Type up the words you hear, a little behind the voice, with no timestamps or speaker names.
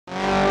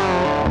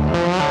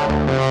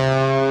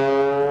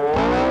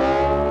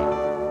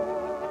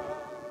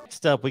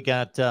Next up, we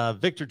got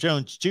Victor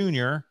Jones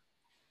Jr.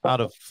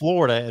 out of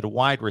Florida at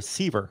wide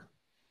receiver.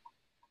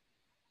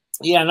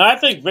 Yeah, and I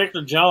think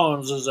Victor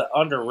Jones is an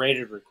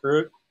underrated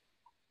recruit.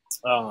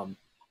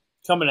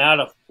 Coming out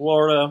of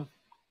Florida,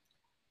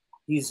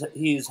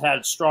 he's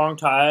had strong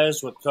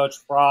ties with Coach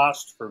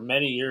Frost for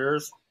many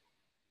years,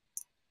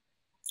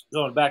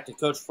 going back to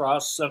Coach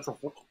Frost's Central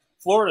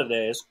Florida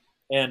days.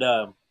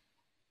 And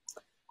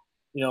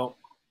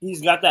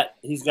he's got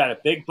a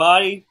big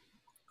body,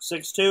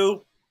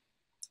 6'2",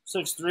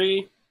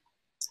 6'3".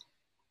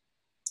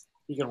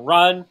 He can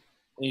run. And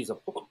he's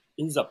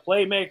a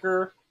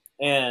playmaker.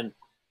 And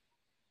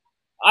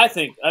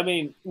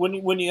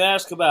when you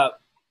ask about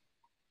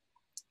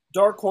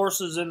dark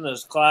horses in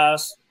this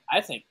class,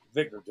 I think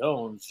Victor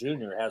Jones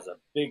Jr. has a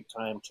big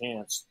time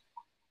chance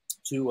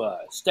to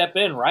step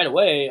in right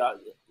away, at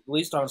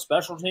least on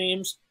special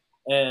teams,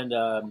 and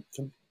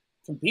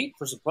compete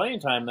for some playing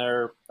time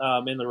there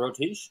in the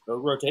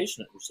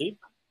rotation at receiver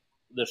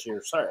this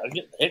year. Sorry, I'm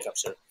getting the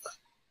hiccups here.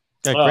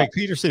 Got Greg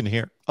Peterson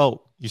here.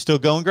 Oh, you still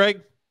going,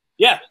 Greg?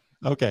 Yeah.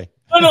 Okay.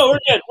 No, we're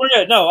good. We're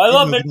good. No, I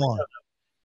love Victor Jones.